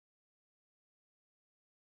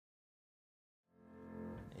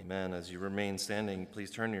Amen. As you remain standing,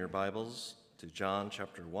 please turn your Bibles to John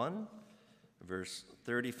chapter 1, verse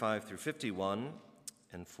 35 through 51.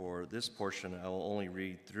 And for this portion, I will only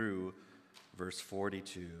read through verse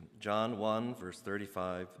 42. John 1, verse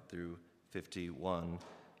 35 through 51.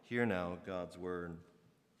 Hear now God's word.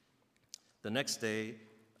 The next day,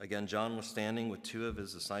 again, John was standing with two of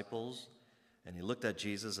his disciples, and he looked at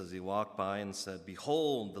Jesus as he walked by and said,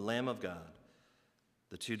 "Behold, the Lamb of God."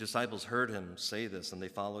 The two disciples heard him say this, and they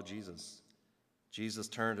followed Jesus. Jesus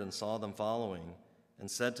turned and saw them following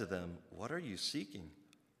and said to them, "What are you seeking?"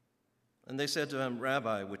 And they said to him,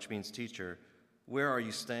 "Rabbi," which means teacher, "where are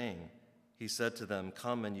you staying?" He said to them,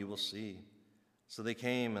 "Come and you will see." So they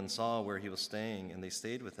came and saw where he was staying, and they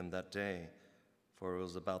stayed with him that day, for it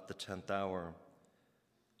was about the 10th hour.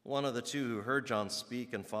 One of the two who heard John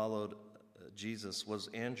speak and followed Jesus was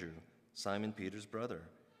Andrew, Simon Peter's brother.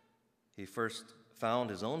 He first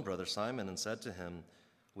found his own brother Simon and said to him,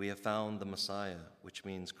 "We have found the Messiah," which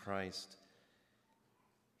means Christ.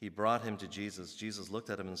 He brought him to Jesus. Jesus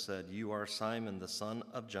looked at him and said, "You are Simon, the son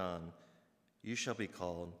of John. You shall be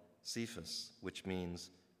called Cephas," which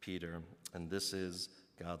means Peter. And this is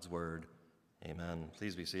God's word. Amen.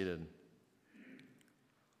 Please be seated.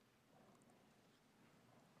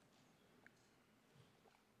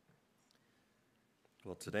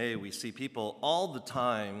 Well, today we see people all the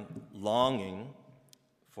time longing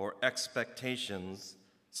for expectations,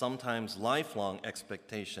 sometimes lifelong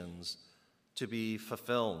expectations, to be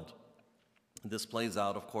fulfilled. This plays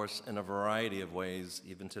out, of course, in a variety of ways,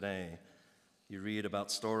 even today. You read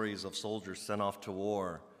about stories of soldiers sent off to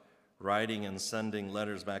war, writing and sending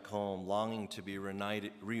letters back home, longing to be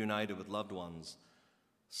reunited with loved ones.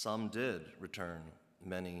 Some did return,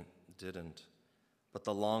 many didn't, but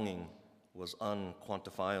the longing was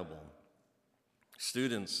unquantifiable.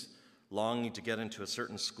 Students longing to get into a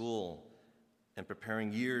certain school and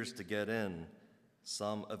preparing years to get in.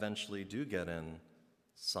 Some eventually do get in,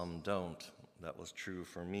 some don't. That was true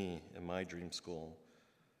for me in my dream school.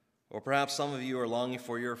 Or perhaps some of you are longing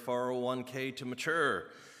for your 401k to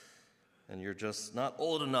mature, and you're just not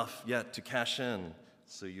old enough yet to cash in,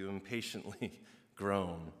 so you impatiently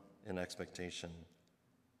groan in expectation.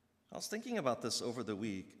 I was thinking about this over the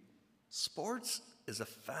week. Sports is a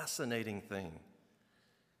fascinating thing.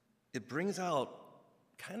 It brings out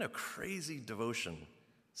kind of crazy devotion,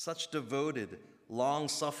 such devoted,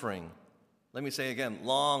 long-suffering, let me say again,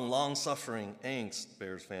 long-suffering angst,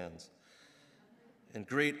 Bears fans, and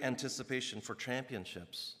great anticipation for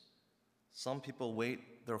championships. Some people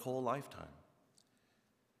wait their whole lifetime.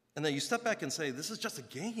 And then you step back and say, this is just a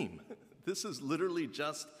game. This is literally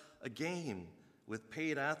just a game with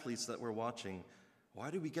paid athletes that we're watching.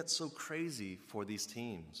 Why do we get so crazy for these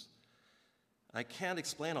teams? I can't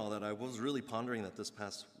explain all that. I was really pondering that this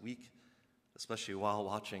past week, especially while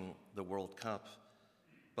watching the World Cup.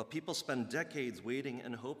 But people spend decades waiting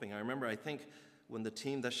and hoping. I think when the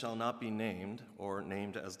team that shall not be named, or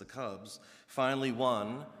named as the Cubs, finally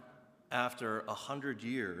won after 100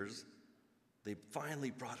 years, they finally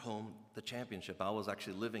brought home the championship. I was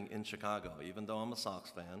actually living in Chicago. Even though I'm a Sox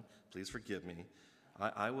fan, please forgive me,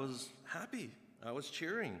 I was happy. I was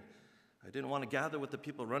cheering. I didn't want to gather with the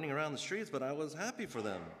people running around the streets, but I was happy for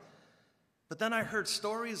them. But then I heard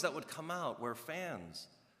stories that would come out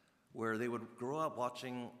where they would grow up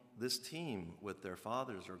watching this team with their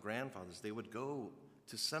fathers or grandfathers. They would go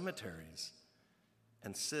to cemeteries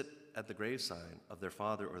and sit at the graveside of their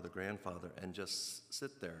father or the grandfather and just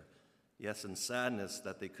sit there. Yes, in sadness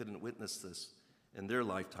that they couldn't witness this in their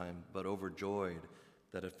lifetime, but overjoyed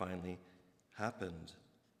that it finally happened.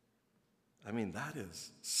 That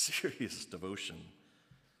is serious devotion.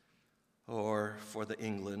 Or for the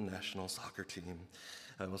England national soccer team,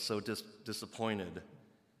 I was so disappointed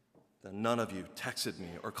that none of you texted me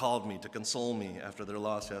or called me to console me after their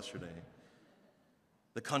loss yesterday.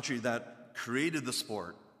 The country that created the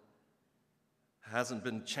sport hasn't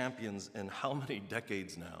been champions in how many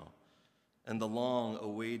decades now? And the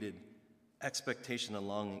long-awaited expectation and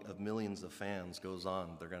longing of millions of fans goes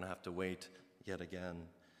on. They're going to have to wait yet again.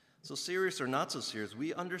 So serious or not so serious,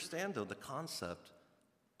 we understand, though, the concept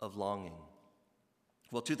of longing.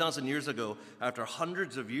 Well, 2,000 years ago, after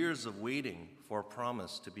hundreds of years of waiting for a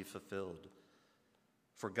promise to be fulfilled,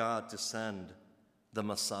 for God to send the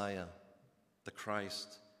Messiah, the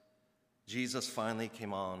Christ, Jesus finally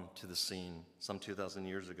came on to the scene some 2,000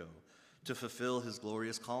 years ago to fulfill his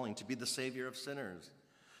glorious calling, to be the Savior of sinners,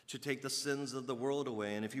 to take the sins of the world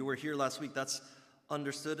away. And if you were here last week, that's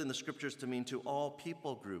understood in the scriptures to mean to all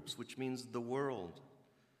people groups, which means the world,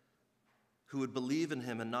 who would believe in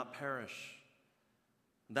him and not perish,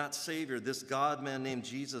 That Savior, this God-man named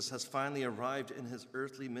Jesus, has finally arrived in his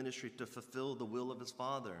earthly ministry to fulfill the will of his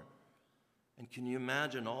Father. And can you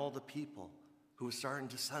imagine all the people who are starting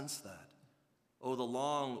to sense that? Oh, the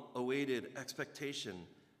long-awaited expectation,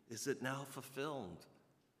 is it now fulfilled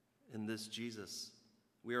in this Jesus?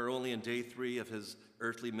 We are only in day 3 of his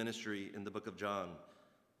earthly ministry in the book of John,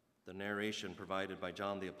 the narration provided by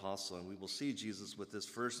John the Apostle, and we will see Jesus with his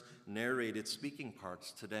first narrated speaking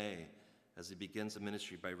parts today as he begins the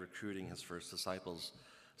ministry by recruiting his first disciples.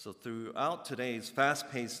 So throughout today's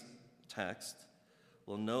fast-paced text,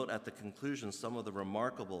 we'll note at the conclusion some of the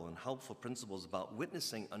remarkable and helpful principles about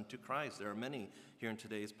witnessing unto Christ. There are many here in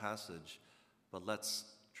today's passage, but let's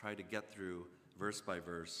try to get through verse by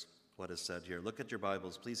verse what is said here. Look at your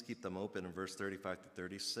Bibles. Please keep them open in verse 35 to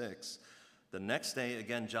 36. The next day,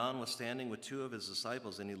 again, John was standing with 2 of his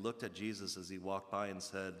disciples, and he looked at Jesus as he walked by and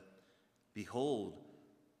said, "Behold,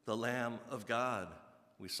 the Lamb of God."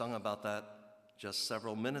 We sung about that just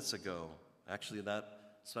several minutes ago. Actually,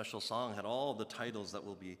 that special song had all the titles that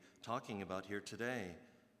we'll be talking about here today.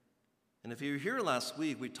 And if you were here last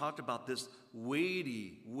week, we talked about this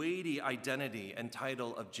weighty identity and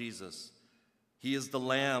title of Jesus. He is the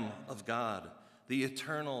Lamb of God, the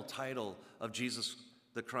eternal title of Jesus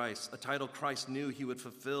the Christ, a title Christ knew he would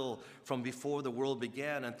fulfill from before the world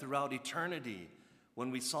began and throughout eternity.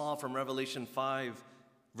 When we saw from Revelation 5,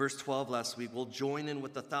 verse 12 last week, we'll join in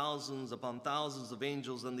with the thousands upon thousands of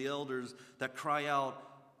angels and the elders that cry out,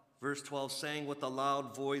 verse 12, saying with a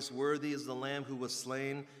loud voice, "Worthy is the Lamb who was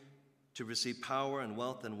slain to receive power and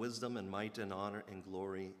wealth and wisdom and might and honor and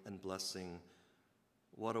glory and blessing."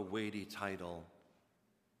 What a weighty title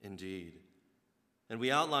indeed. And we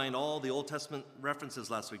outlined all the Old Testament references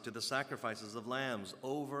last week to the sacrifices of lambs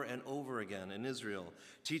over and over again in Israel,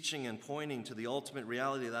 teaching and pointing to the ultimate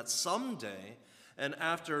reality that someday, and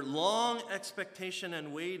after long expectation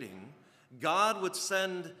and waiting, God would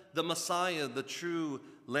send the Messiah, the true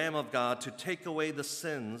Lamb of God, to take away the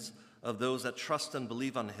sins of those that trust and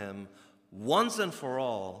believe on him once and for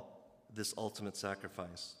all, this ultimate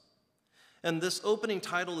sacrifice. And this opening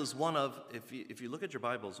title is one of, if you look at your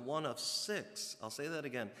Bibles, one of 6, I'll say that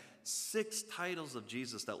again, 6 titles of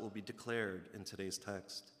Jesus that will be declared in today's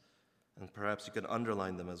text. And perhaps you can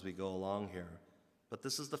underline them as we go along here. But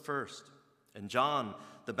this is the first. And John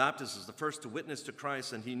the Baptist is the first to witness to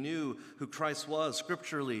Christ, and he knew who Christ was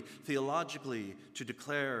scripturally, theologically, to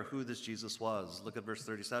declare who this Jesus was. Look at verse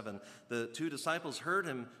 37. The 2 disciples heard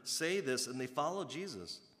him say this, and they followed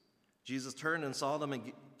Jesus. Jesus turned and saw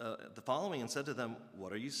them the following and said to them,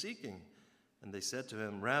 "What are you seeking?" And they said to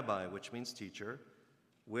him, "Rabbi," which means teacher,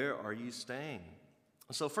 "where are you staying?"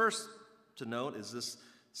 So first to note is this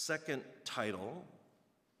second title.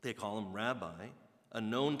 They call him Rabbi, a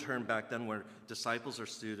known term back then where disciples or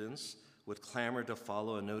students would clamor to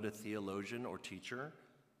follow a noted theologian or teacher,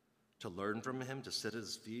 to learn from him, to sit at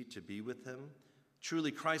his feet, to be with him.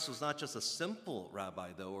 Truly, Christ was not just a simple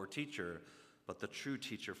rabbi, though, or teacher, but the true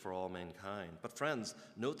teacher for all mankind. But friends,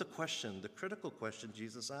 note the question, the critical question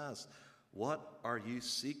Jesus asked. What are you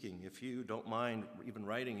seeking? If you don't mind even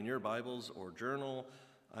writing in your Bibles or journal,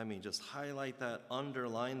 just highlight that,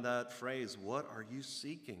 underline that phrase. What are you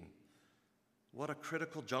seeking? What a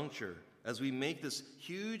critical juncture. As we make this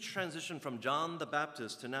huge transition from John the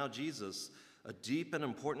Baptist to now Jesus, a deep and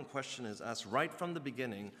important question is asked right from the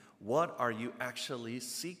beginning. What are you actually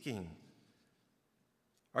seeking?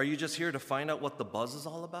 Are you just here to find out what the buzz is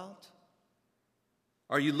all about?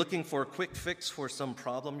 Are you looking for a quick fix for some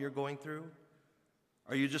problem you're going through?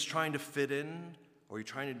 Are you just trying to fit in? Or are you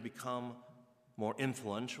trying to become more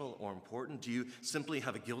influential or important? Do you simply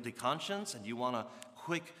have a guilty conscience and you want a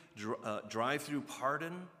quick drive-through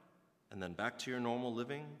pardon and then back to your normal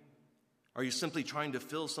living? Are you simply trying to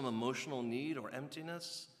fill some emotional need or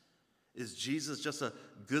emptiness? Is Jesus just a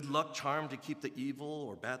good luck charm to keep the evil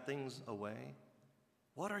or bad things away?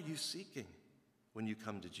 What are you seeking when you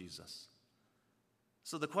come to Jesus?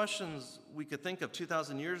 So the questions we could think of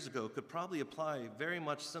 2,000 years ago could probably apply very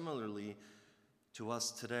much similarly to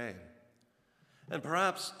us today. And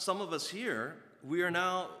perhaps some of us here, we are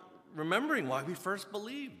now remembering why we first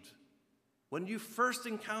believed. When you first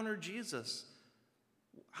encountered Jesus,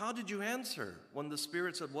 how did you answer when the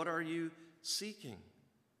Spirit said, "What are you seeking?"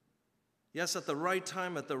 Yes, at the right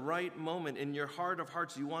time, at the right moment, in your heart of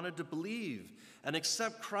hearts, you wanted to believe and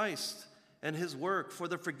accept Christ and his work for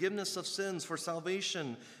the forgiveness of sins, for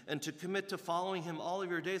salvation, and to commit to following him all of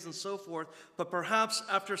your days and so forth. But perhaps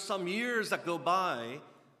after some years that go by,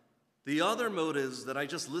 the other motives that I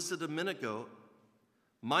just listed a minute ago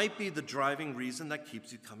might be the driving reason that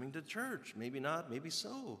keeps you coming to church. Maybe not, maybe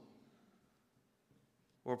so.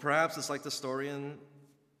 Or perhaps it's like the story in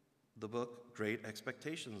the book Great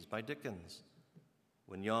Expectations by Dickens,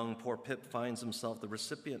 when young poor Pip finds himself the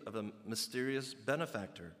recipient of a mysterious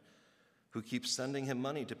benefactor who keeps sending him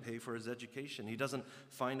money to pay for his education. He doesn't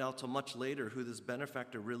find out till much later who this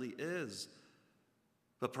benefactor really is.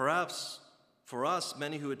 But perhaps for us,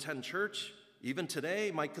 many who attend church, even today,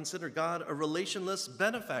 might consider God a relationless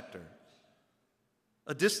benefactor,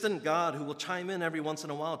 a distant God who will chime in every once in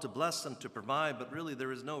a while to bless and to provide, but really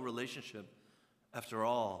there is no relationship after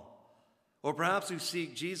all. Or perhaps we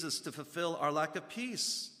seek Jesus to fulfill our lack of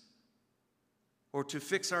peace or to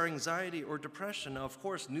fix our anxiety or depression. Now, of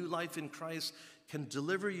course, new life in Christ can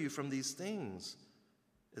deliver you from these things.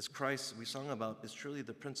 As Christ, we sung about, is truly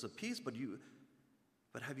the Prince of Peace, but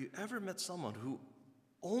have you ever met someone who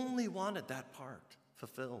only wanted that part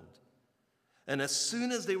fulfilled? And as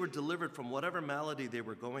soon as they were delivered from whatever malady they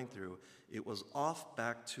were going through, it was off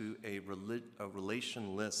back to a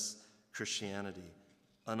relationless Christianity,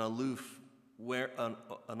 an aloof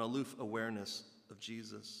awareness of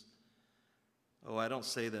Jesus. Oh, I don't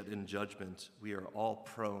say that in judgment. We are all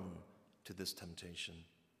prone to this temptation.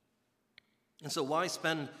 And so why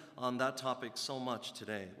spend on that topic so much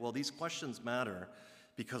today? Well, these questions matter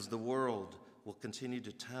because the world will continue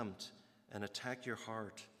to tempt and attack your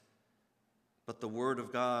heart. But the Word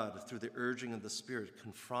of God, through the urging of the Spirit,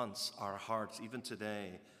 confronts our hearts, even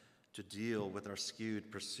today, to deal with our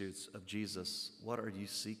skewed pursuits of Jesus. What are you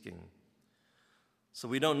seeking? So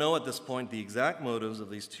we don't know at this point the exact motives of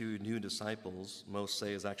these two new disciples. Most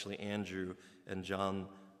say is actually Andrew and John,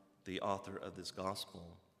 the author of this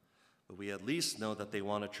gospel. But we at least know that they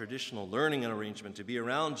want a traditional learning arrangement to be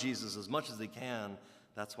around Jesus as much as they can.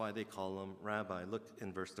 That's why they call him Rabbi. Look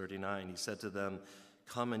in verse 39. He said to them,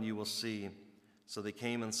 "Come and you will see." So they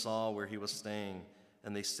came and saw where he was staying,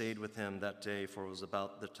 and they stayed with him that day, for it was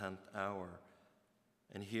about the 10th hour.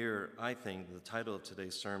 And here, I think, the title of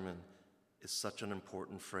today's sermon is such an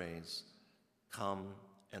important phrase, "Come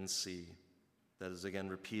and see." That is again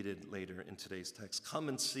repeated later in today's text. Come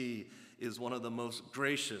and see is one of the most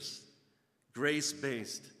gracious,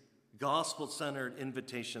 grace-based, gospel-centered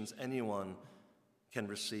invitations anyone can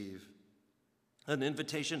receive. An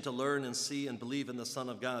invitation to learn and see and believe in the Son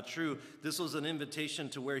of God. True, this was an invitation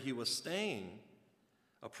to where he was staying,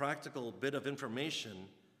 a practical bit of information.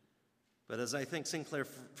 But as I think Sinclair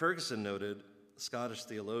Ferguson noted, Scottish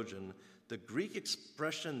theologian, the Greek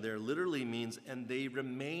expression there literally means, and they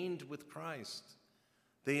remained with Christ.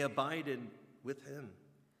 They abided with him.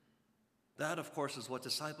 That, of course, is what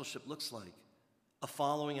discipleship looks like, a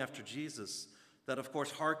following after Jesus. That, of course,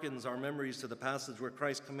 hearkens our memories to the passage where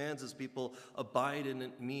Christ commands his people, "Abide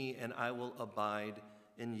in me, and I will abide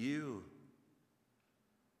in you."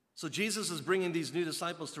 So Jesus is bringing these new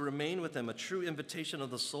disciples to remain with him, a true invitation of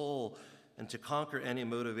the soul, and to conquer any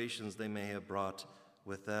motivations they may have brought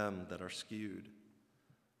with them that are skewed.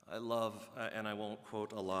 I love, and I won't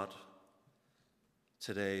quote a lot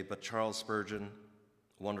today, but Charles Spurgeon,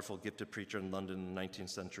 a wonderful gifted preacher in London in the 19th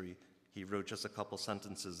century, he wrote just a couple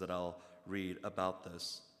sentences that I'll read about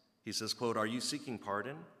this. He says, quote, "Are you seeking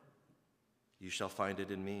pardon? You shall find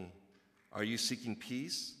it in me. Are you seeking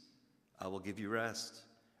peace? I will give you rest.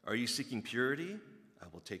 Are you seeking purity? I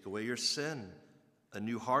will take away your sin. A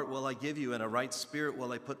new heart will I give you, and a right spirit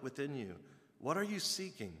will I put within you. What are you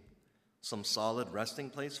seeking? Some solid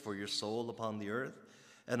resting place for your soul upon the earth,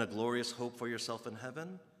 and a glorious hope for yourself in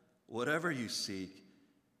heaven? Whatever you seek,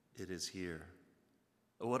 it is here."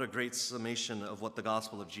 What a great summation of what the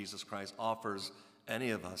gospel of Jesus Christ offers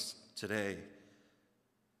any of us today.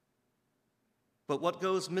 But what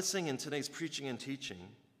goes missing in today's preaching and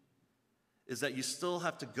teaching is that you still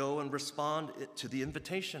have to go and respond to the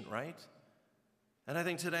invitation, right? And I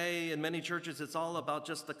think today in many churches it's all about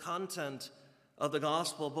just the content of the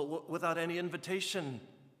gospel, but without any invitation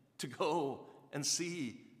to go and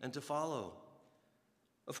see and to follow.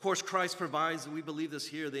 Of course, Christ provides, and we believe this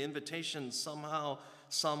here, the invitation somehow,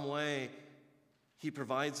 some way, he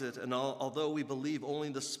provides it. And although we believe only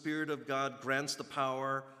the Spirit of God grants the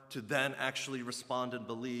power to then actually respond and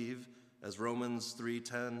believe, as Romans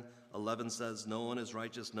 3:10, 11 says, no one is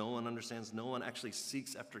righteous, no one understands, no one actually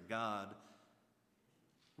seeks after God,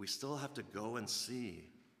 we still have to go and see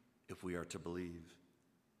if we are to believe.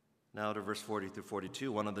 Now to verse 40 through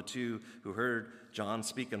 42, one of the two who heard John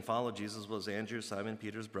speak and followed Jesus was Andrew, Simon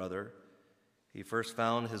Peter's brother. He first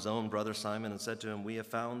found his own brother Simon and said to him, "We have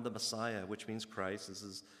found the Messiah," which means Christ. This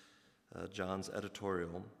is John's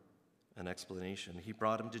editorial and explanation. He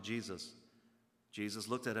brought him to Jesus. Jesus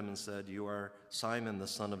looked at him and said, "You are Simon, the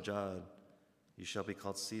son of John. You shall be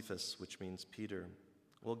called Cephas," which means Peter.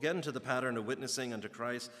 We'll get into the pattern of witnessing unto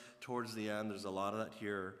Christ towards the end. There's a lot of that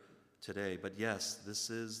here. today. But yes,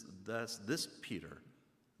 that's this Peter,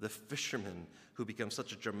 the fisherman who becomes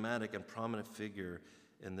such a dramatic and prominent figure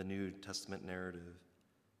in the New Testament narrative.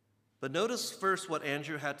 But notice first what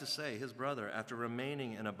Andrew had to say, his brother, after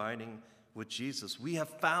remaining and abiding with Jesus. We have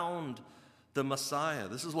found the Messiah.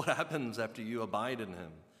 This is what happens after you abide in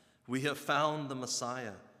him. We have found the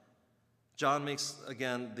Messiah. John makes,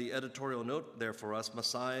 again, the editorial note there for us.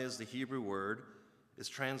 Messiah is the Hebrew word, is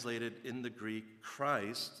translated in the Greek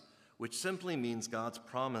Christ, which simply means God's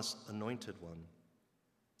promised anointed one.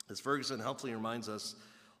 As Ferguson helpfully reminds us,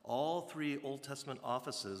 all three Old Testament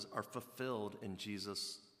offices are fulfilled in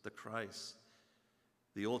Jesus the Christ.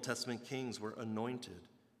 The Old Testament kings were anointed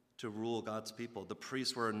to rule God's people. The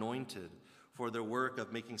priests were anointed for their work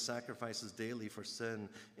of making sacrifices daily for sin.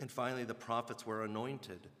 And finally, the prophets were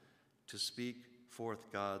anointed to speak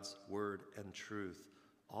forth God's word and truth.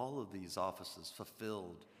 All of these offices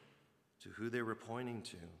fulfilled to who they were pointing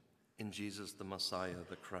to in Jesus the Messiah,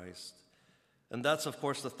 the Christ. And that's, of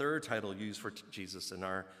course, the third title used for Jesus in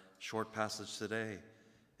our short passage today.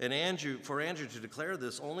 And for Andrew to declare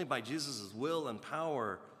this only by Jesus' will and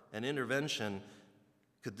power and intervention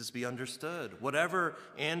could this be understood. Whatever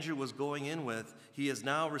Andrew was going in with, he has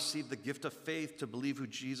now received the gift of faith to believe who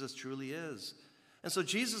Jesus truly is. And so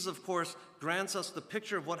Jesus, of course, grants us the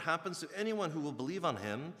picture of what happens to anyone who will believe on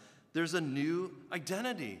him. There's a new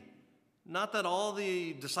identity. Not that all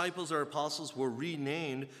the disciples or apostles were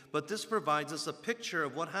renamed, but this provides us a picture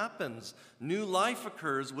of what happens. New life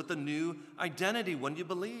occurs with a new identity when you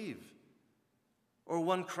believe. Or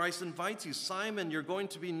when Christ invites you, Simon, you're going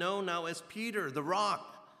to be known now as Peter, the rock.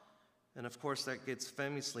 And of course, that gets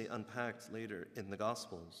famously unpacked later in the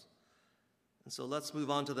Gospels. And so let's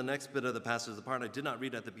move on to the next bit of the passage, the part I did not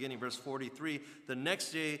read at the beginning, verse 43. The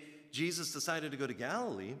next day, Jesus decided to go to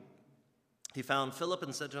Galilee. He found Philip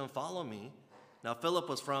and said to him, "Follow me." Now, Philip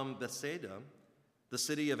was from Bethsaida, the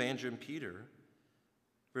city of Andrew and Peter.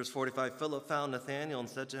 Verse 45, Philip found Nathanael and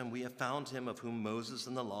said to him, "We have found him of whom Moses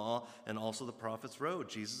and the law and also the prophets wrote,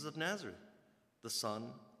 Jesus of Nazareth, the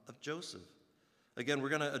son of Joseph." Again, we're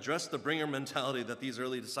going to address the bringer mentality that these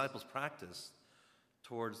early disciples practiced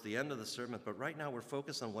towards the end of the sermon. But right now, we're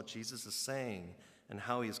focused on what Jesus is saying and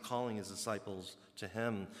how he is calling his disciples to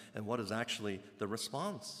him and what is actually the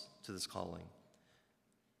response to this calling.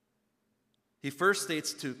 He first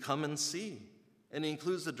states to come and see, and he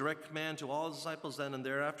includes the direct command to all his disciples then and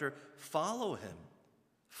thereafter, follow him,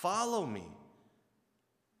 follow me.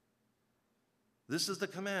 This is the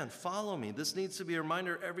command, follow me. This needs to be a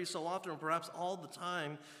reminder every so often, or perhaps all the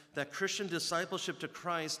time, that Christian discipleship to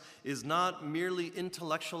Christ is not merely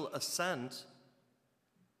intellectual assent,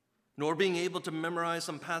 nor being able to memorize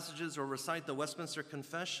some passages or recite the Westminster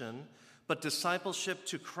Confession, but discipleship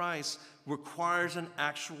to Christ requires an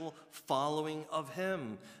actual following of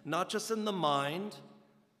him, not just in the mind,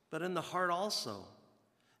 but in the heart also,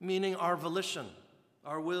 meaning our volition,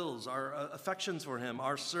 our wills, our affections for him,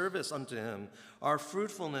 our service unto him, our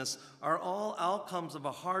fruitfulness are all outcomes of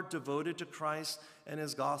a heart devoted to Christ and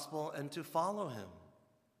his gospel and to follow him.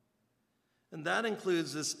 And that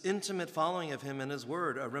includes this intimate following of him and his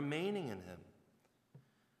word, a remaining in him.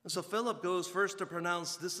 And so Philip goes first to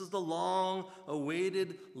pronounce this is the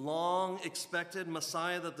long-awaited, long-expected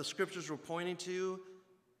Messiah that the scriptures were pointing to.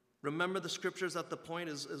 Remember, the scriptures at the point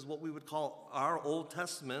is what we would call our Old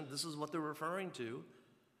Testament. This is what they're referring to.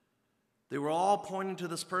 They were all pointing to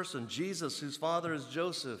this person, Jesus, whose father is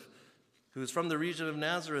Joseph, who is from the region of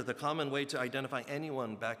Nazareth, a common way to identify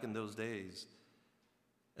anyone back in those days.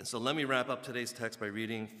 And so let me wrap up today's text by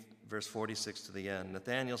reading verse 46 to the end.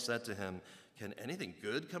 Nathanael said to him, "Can anything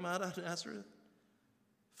good come out of Nazareth?"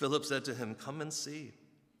 Philip said to him, "Come and see."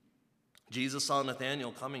 Jesus saw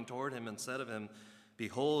Nathanael coming toward him and said of him,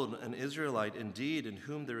 "Behold, an Israelite indeed, in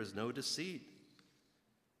whom there is no deceit."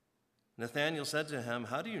 Nathanael said to him,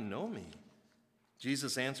 "How do you know me?"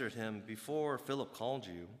 Jesus answered him, "Before Philip called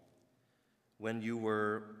you, when you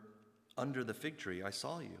were under the fig tree, I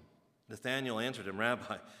saw you." Nathanael answered him,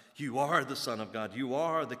 "Rabbi, you are the Son of God. You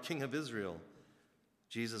are the King of Israel."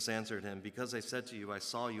 Jesus answered him, "Because I said to you, I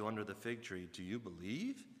saw you under the fig tree, do you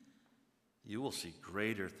believe? You will see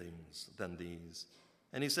greater things than these."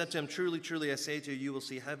 And he said to him, "Truly, truly, I say to you, you will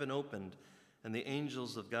see heaven opened and the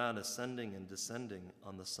angels of God ascending and descending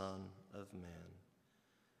on the Son of Man."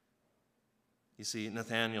 You see,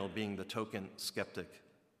 Nathanael being the token skeptic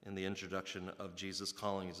in the introduction of Jesus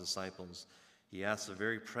calling his disciples, he asks a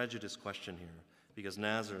very prejudiced question here, because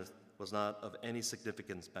Nazareth was not of any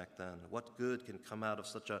significance back then. What good can come out of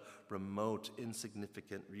such a remote,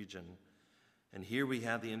 insignificant region? And here we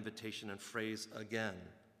have the invitation and phrase again,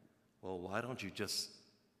 well, why don't you just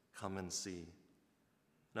come and see?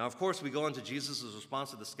 Now, of course, we go into Jesus'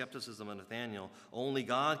 response to the skepticism of Nathanael. Only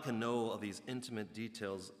God can know of these intimate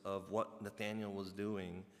details of what Nathanael was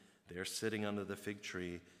doing there sitting under the fig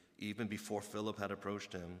tree, even before Philip had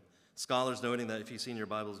approached him. Scholars noting that, if you see in your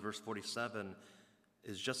Bibles, verse 47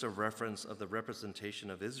 is just a reference of the representation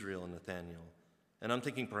of Israel in Nathanael. And I'm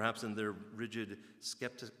thinking perhaps in their rigid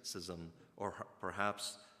skepticism, or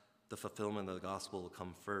perhaps the fulfillment of the gospel will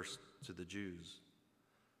come first to the Jews.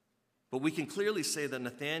 But we can clearly say that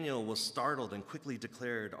Nathanael was startled and quickly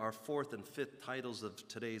declared our fourth and fifth titles of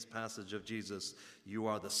today's passage of Jesus. You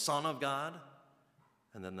are the Son of God.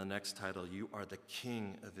 And then the next title, you are the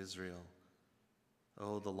King of Israel.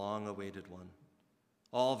 Oh, the long-awaited one.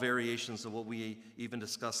 All variations of what we even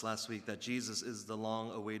discussed last week, that Jesus is the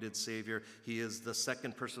long-awaited Savior. He is the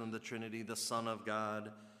second person of the Trinity, the Son of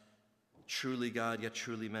God. Truly God, yet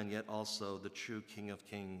truly man, yet also the true King of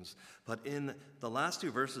Kings. But in the last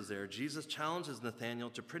two verses there, Jesus challenges Nathanael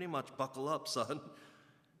to pretty much buckle up, son.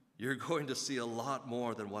 You're going to see a lot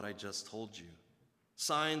more than what I just told you.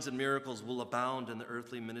 Signs and miracles will abound in the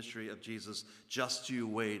earthly ministry of Jesus. Just you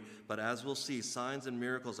wait. But as we'll see, signs and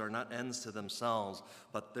miracles are not ends to themselves,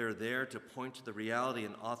 but they're there to point to the reality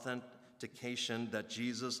and authentication that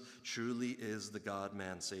Jesus truly is the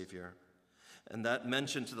God-man Savior. And that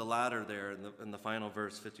mention to the latter there in the final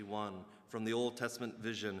verse 51 from the Old Testament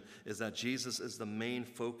vision is that Jesus is the main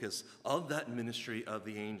focus of that ministry of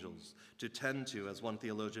the angels, to tend to, as one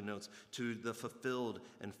theologian notes, to the fulfilled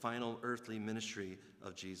and final earthly ministry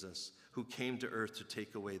of Jesus, who came to earth to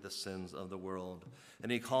take away the sins of the world.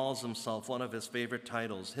 And he calls himself, one of his favorite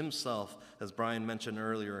titles, himself, as Brian mentioned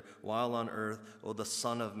earlier, while on earth, the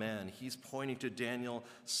Son of Man. He's pointing to Daniel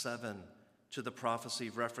 7, to the prophecy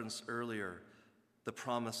referenced earlier, the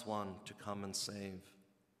promised one to come and save.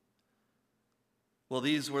 Well,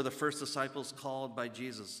 these were the first disciples called by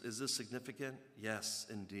Jesus. Is this significant? Yes,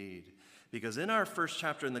 indeed. Because in our first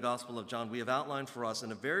chapter in the Gospel of John, we have outlined for us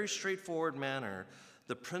in a very straightforward manner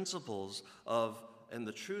the principles of and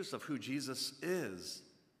the truths of who Jesus is,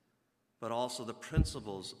 but also the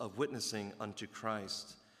principles of witnessing unto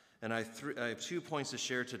Christ. And I have 2 points to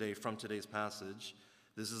share today from today's passage.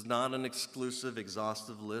 This is not an exclusive,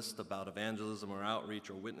 exhaustive list about evangelism or outreach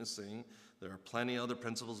or witnessing. There are plenty of other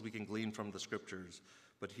principles we can glean from the scriptures.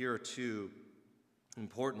 But here are 2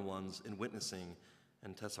 important ones in witnessing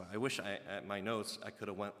and testifying. I wish at my notes I could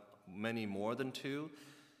have went many more than 2,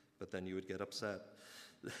 but then you would get upset.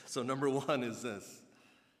 So number 1 is this: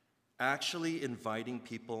 actually inviting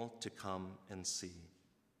people to come and see.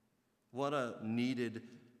 What a needed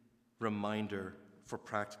reminder for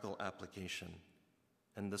practical application.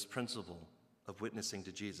 And this principle of witnessing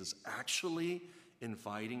to Jesus, actually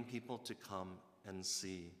inviting people to come and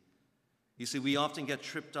see. You see, we often get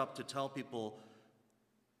tripped up to tell people,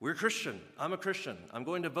 we're Christian, I'm a Christian, I'm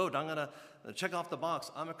going to vote, I'm going to check off the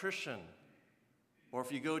box, I'm a Christian. Or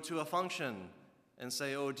if you go to a function and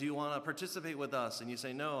say, oh, do you want to participate with us? And you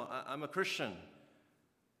say, no, I'm a Christian.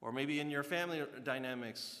 Or maybe in your family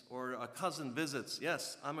dynamics, or a cousin visits,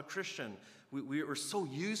 yes, I'm a Christian. We're so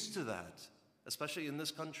used to that, especially in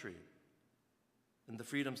this country, and the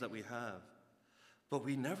freedoms that we have. But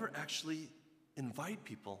we never actually invite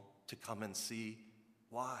people to come and see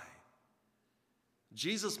why.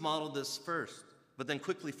 Jesus modeled this first, but then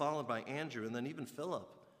quickly followed by Andrew and then even Philip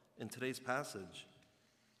in today's passage.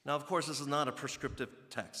 Now, of course, this is not a prescriptive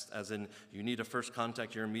text, as in you need to first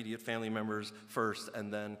contact your immediate family members first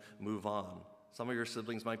and then move on. Some of your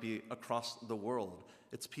siblings might be across the world.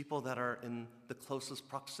 It's people that are in the closest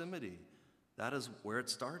proximity. That is where it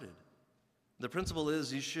started. The principle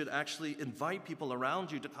is you should actually invite people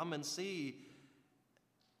around you to come and see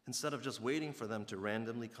instead of just waiting for them to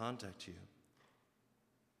randomly contact you.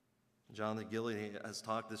 Jonathan Gillies has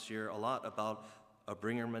talked this year a lot about a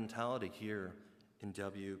bringer mentality here in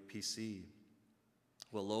WPC.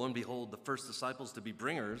 Well, lo and behold, the first disciples to be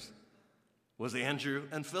bringers was Andrew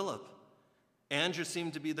and Philip. Andrew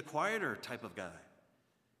seemed to be the quieter type of guy,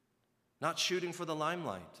 not shooting for the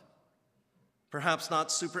limelight, perhaps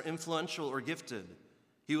not super influential or gifted.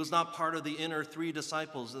 He was not part of the inner 3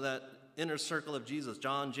 disciples of that inner circle of Jesus,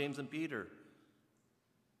 John, James, and Peter.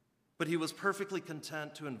 But he was perfectly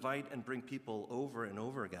content to invite and bring people over and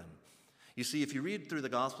over again. You see, if you read through the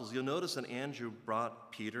Gospels, you'll notice that Andrew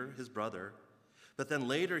brought Peter, his brother, but then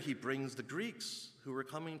later he brings the Greeks who were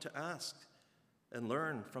coming to ask and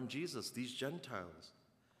learn from Jesus, these Gentiles.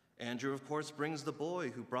 Andrew, of course, brings the boy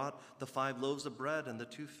who brought the 5 loaves of bread and the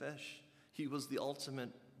 2 fish. He was the ultimate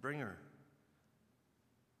bringer.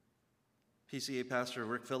 PCA pastor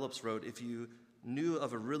Rick Phillips wrote, if you knew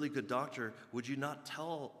of a really good doctor, would you not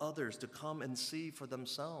tell others to come and see for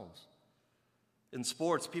themselves? In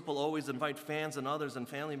sports, people always invite fans and others and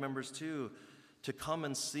family members too to come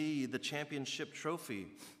and see the championship trophy.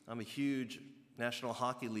 I'm a huge National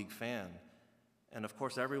Hockey League fan. And of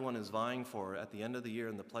course, everyone is vying for, at the end of the year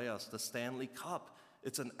in the playoffs, the Stanley Cup.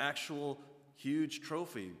 It's an actual huge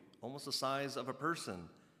trophy, almost the size of a person.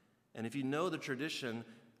 And if you know the tradition,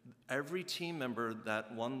 every team member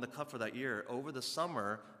that won the cup for that year, over the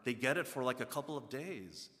summer, they get it for like a couple of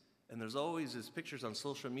days. And there's always these pictures on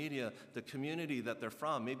social media, the community that they're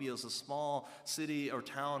from. Maybe it was a small city or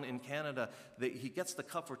town in Canada. He gets the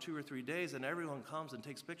cup for 2 or 3 days, and everyone comes and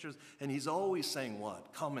takes pictures. And he's always saying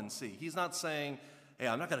what? Come and see. He's not saying, hey,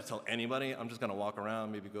 I'm not going to tell anybody. I'm just going to walk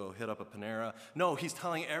around, maybe go hit up a Panera. No, he's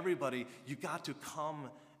telling everybody, you got to come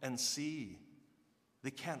and see.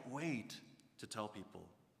 They can't wait to tell people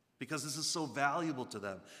because this is so valuable to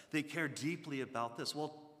them. They care deeply about this.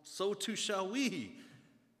 Well, so too shall we.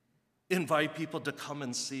 Invite people to come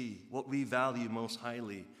and see what we value most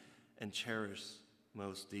highly and cherish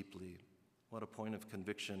most deeply. What a point of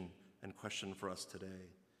conviction and question for us today.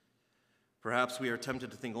 Perhaps we are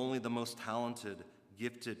tempted to think only the most talented,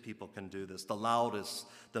 gifted people can do this, the loudest,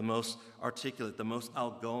 the most articulate, the most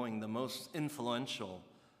outgoing, the most influential.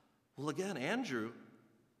 Well, again, Andrew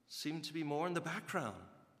seemed to be more in the background.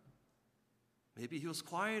 Maybe he was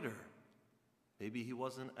quieter. Maybe he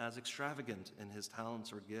wasn't as extravagant in his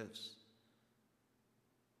talents or gifts.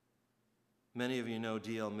 Many of you know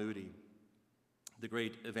D.L. Moody, the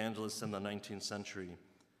great evangelist in the 19th century.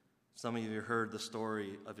 Some of you heard the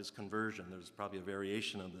story of his conversion. There's probably a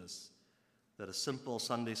variation of this, that a simple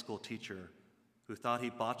Sunday school teacher who thought he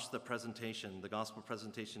botched the presentation, the gospel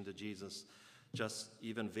presentation to Jesus, just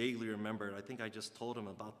even vaguely remembered, I think I just told him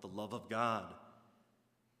about the love of God.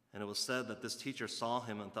 And it was said that this teacher saw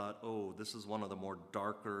him and thought, oh, this is one of the more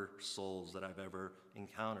darker souls that I've ever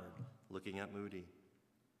encountered, looking at Moody.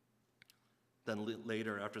 Then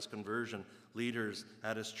later, after his conversion, leaders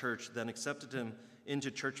at his church then accepted him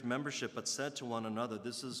into church membership, but said to one another,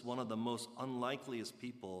 this is one of the most unlikeliest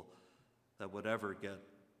people that would ever get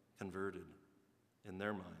converted in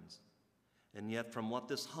their minds. And yet, from what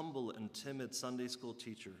this humble and timid Sunday school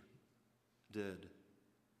teacher did,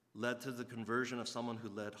 led to the conversion of someone who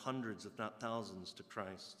led hundreds, if not thousands, to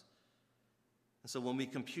Christ. And so when we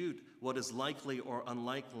compute what is likely or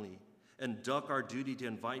unlikely and duck our duty to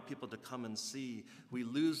invite people to come and see, we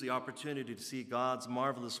lose the opportunity to see God's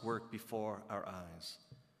marvelous work before our eyes.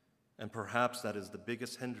 And perhaps that is the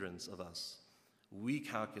biggest hindrance of us. We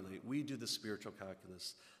calculate, we do the spiritual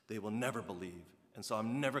calculus. They will never believe, and so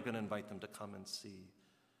I'm never going to invite them to come and see.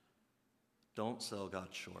 Don't sell God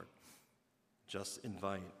short. Just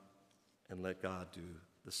invite and let God do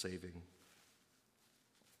the saving.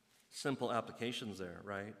 Simple applications there,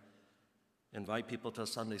 right? Invite people to a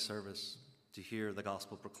Sunday service to hear the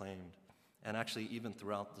gospel proclaimed, and actually even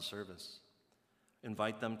throughout the service.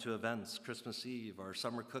 Invite them to events, Christmas Eve or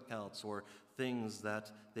summer cookouts, or things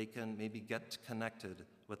that they can maybe get connected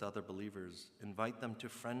with other believers. Invite them to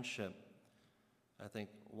friendship. I think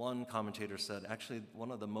one commentator said, actually,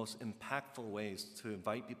 one of the most impactful ways to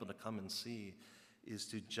invite people to come and see is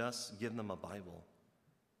to just give them a Bible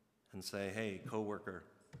and say, hey, coworker,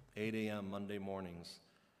 8 a.m. Monday mornings,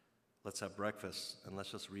 let's have breakfast and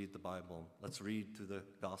let's just read the Bible. Let's read through the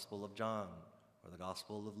Gospel of John or the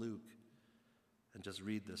Gospel of Luke and just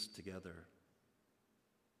read this together.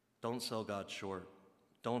 Don't sell God short.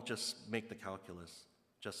 Don't just make the calculus.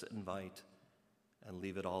 Just invite and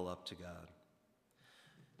leave it all up to God.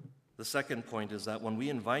 The second point is that when we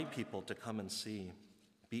invite people to come and see,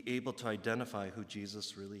 be able to identify who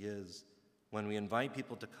Jesus really is. When we invite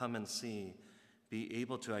people to come and see, be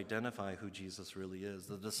able to identify who Jesus really is.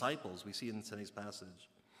 The disciples, we see in today's passage,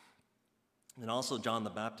 and also John the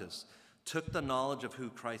Baptist, took the knowledge of who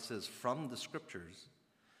Christ is from the scriptures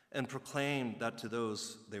and proclaimed that to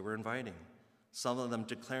those they were inviting. Some of them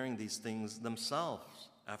declaring these things themselves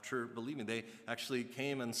after believing. They actually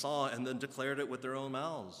came and saw and then declared it with their own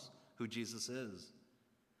mouths, who Jesus is.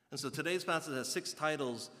 And so today's passage has 6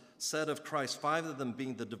 titles said of Christ, 5 of them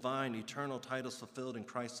being the divine, eternal titles fulfilled in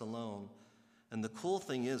Christ alone. And the cool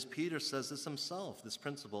thing is, Peter says this himself, this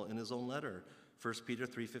principle, in his own letter, 1 Peter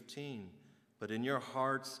 3:15. But in your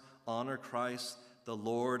hearts, honor Christ, the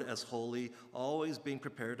Lord, as holy, always being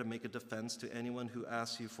prepared to make a defense to anyone who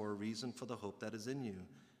asks you for a reason for the hope that is in you.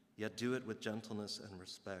 Yet do it with gentleness and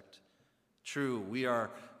respect. True, we are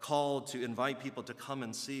called to invite people to come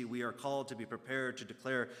and see. We are called to be prepared to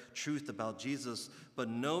declare truth about Jesus. But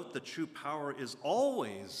note the true power is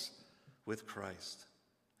always with Christ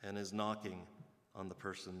and is knocking on the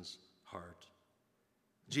person's heart.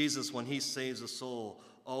 Jesus, when he saves a soul,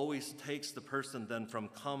 always takes the person then from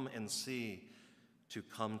come and see to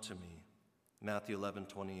come to me. Matthew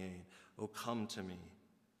 11:28. Oh, come to me,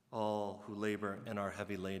 all who labor and are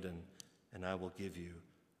heavy laden, and I will give you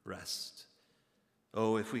rest.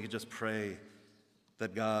 Oh, if we could just pray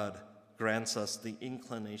that God grants us the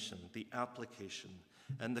inclination, the application,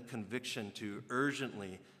 and the conviction to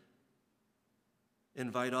urgently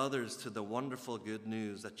invite others to the wonderful good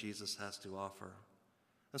news that Jesus has to offer.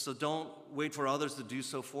 And so don't wait for others to do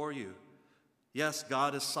so for you. Yes,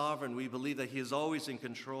 God is sovereign. We believe that he is always in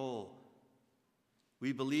control.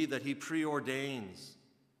 We believe that he preordains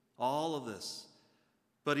all of this.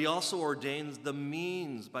 But he also ordains the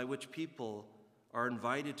means by which people are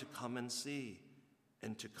invited to come and see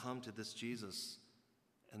and to come to this Jesus.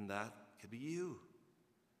 And that could be you.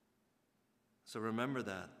 So remember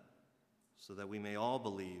that, so that we may all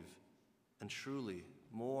believe, and truly,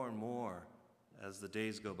 more and more, as the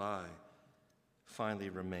days go by, finally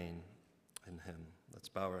remain in him. Let's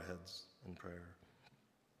bow our heads in prayer.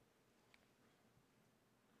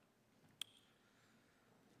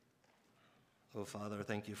 Oh, Father,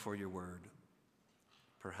 thank you for your word.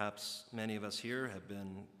 Perhaps many of us here have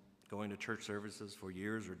been going to church services for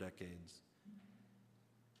years or decades,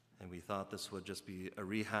 and we thought this would just be a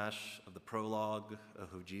rehash of the prologue of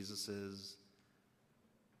who Jesus is,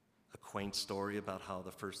 a quaint story about how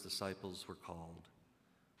the first disciples were called.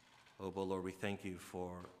 Oh, but Lord, we thank you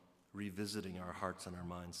for revisiting our hearts and our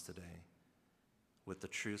minds today with the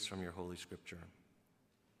truths from your Holy Scripture.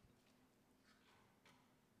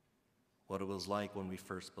 What it was like when we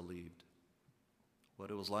first believed,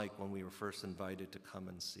 what it was like when we were first invited to come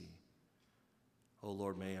and see. Oh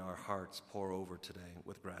Lord, may our hearts pour over today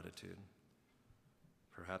with gratitude.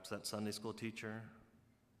 Perhaps that Sunday school teacher,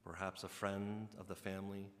 perhaps a friend of the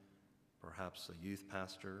family, perhaps a youth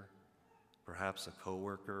pastor, perhaps a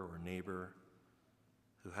coworker or neighbor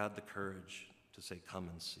who had the courage to say, come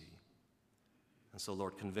and see. And so,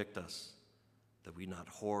 Lord, convict us that we not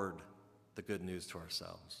hoard the good news to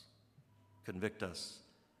ourselves. Convict us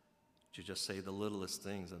to just say the littlest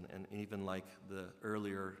things, and even like the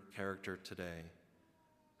earlier character today,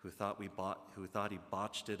 who thought he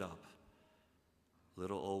botched it up.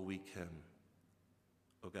 Little old weak him.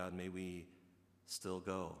 Oh God, may we still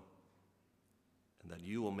go, and that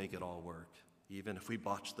you will make it all work, even if we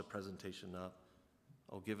botch the presentation up.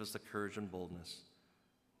 Oh, give us the courage and boldness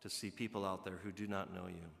to see people out there who do not know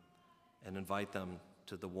you, and invite them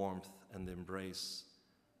to the warmth and the embrace,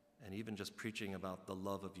 and even just preaching about the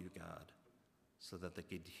love of you, God, so that they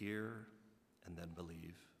could hear and then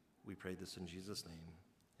believe. We pray this in Jesus' name.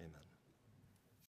 Amen.